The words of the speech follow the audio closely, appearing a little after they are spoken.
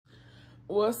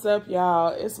What's up,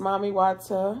 y'all? It's Mami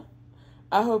Wata.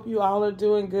 I hope you all are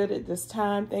doing good at this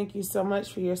time. Thank you so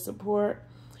much for your support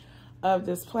of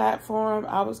this platform.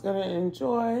 I was going to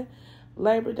enjoy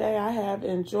Labor Day. I have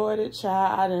enjoyed it,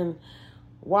 child. I done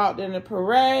walked in the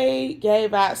parade,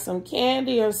 gave out some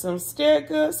candy and some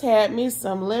stickers, had me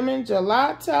some lemon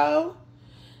gelato,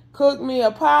 cooked me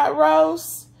a pot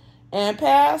roast, and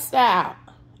passed out.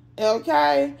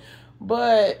 Okay?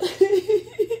 But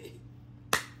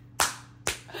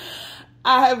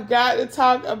I have got to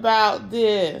talk about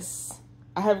this.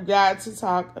 I have got to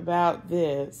talk about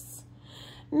this.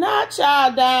 Not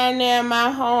y'all down there in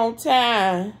my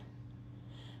hometown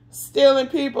stealing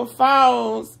people's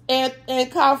phones and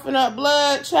coughing up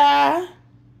blood, child.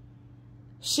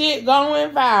 Shit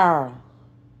going viral.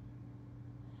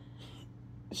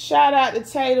 Shout out to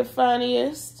Tay the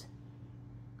Funniest.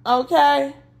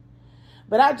 Okay?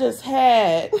 But I just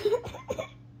had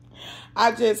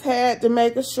to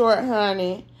make a short,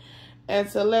 honey, and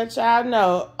to let y'all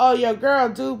know, oh, your girl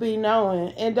do be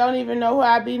knowing, and don't even know who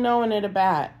I be knowing it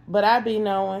about, but I be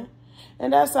knowing,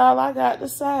 and that's all I got to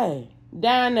say.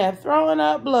 Down there throwing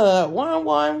up blood,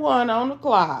 111 on the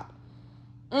clock.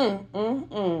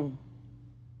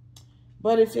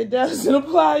 But if it doesn't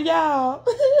apply, y'all,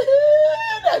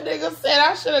 that nigga said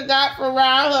I should have got from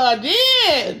around her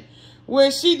then,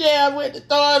 when she there went to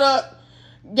throwing up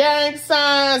gang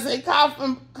signs and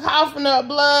coughing up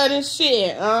blood and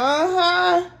shit.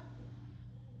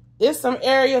 There's some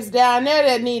areas down there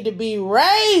that need to be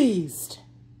raised.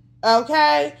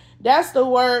 Okay? That's the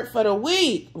word for the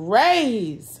week.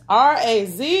 Raise.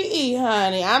 R-A-Z-E,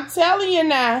 honey. I'm telling you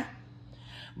now.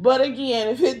 But again,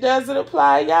 if it doesn't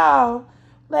apply, y'all,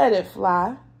 let it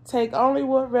fly. Take only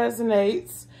what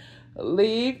resonates.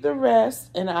 Leave the rest.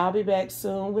 And I'll be back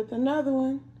soon with another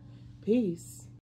one. Peace.